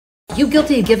You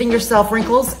guilty of giving yourself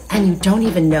wrinkles and you don't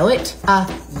even know it?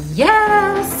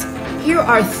 Yes! Here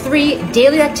are 3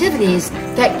 daily activities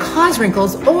that cause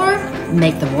wrinkles or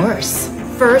make them worse.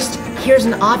 First, here's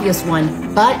an obvious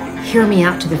one, but hear me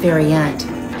out to the very end.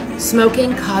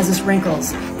 Smoking causes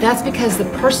wrinkles. That's because the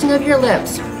pursing of your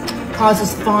lips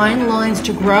causes fine lines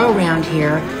to grow around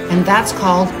here, and that's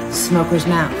called smoker's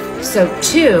mouth. So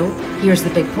 2, here's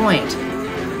the big point.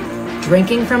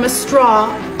 Drinking from a straw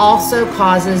also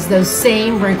causes those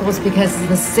same wrinkles because it's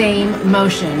the same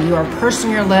motion. You are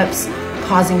pursing your lips,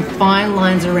 causing fine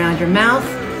lines around your mouth,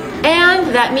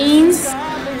 and that means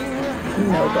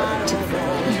no going too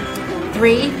fully.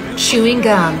 3, chewing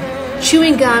gum.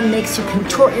 Chewing gum makes you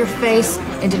contort your face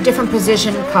into different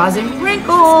positions, causing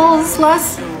wrinkles.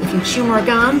 Plus, if you chew more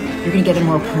gum, you're gonna get a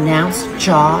more pronounced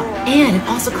jaw, and it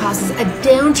also causes a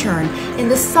downturn in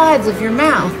the sides of your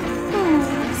mouth.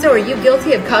 So are you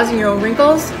guilty of causing your own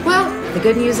wrinkles? Well, the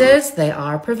good news is they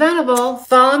are preventable.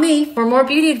 Follow me for more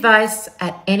beauty advice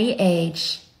at any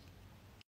age.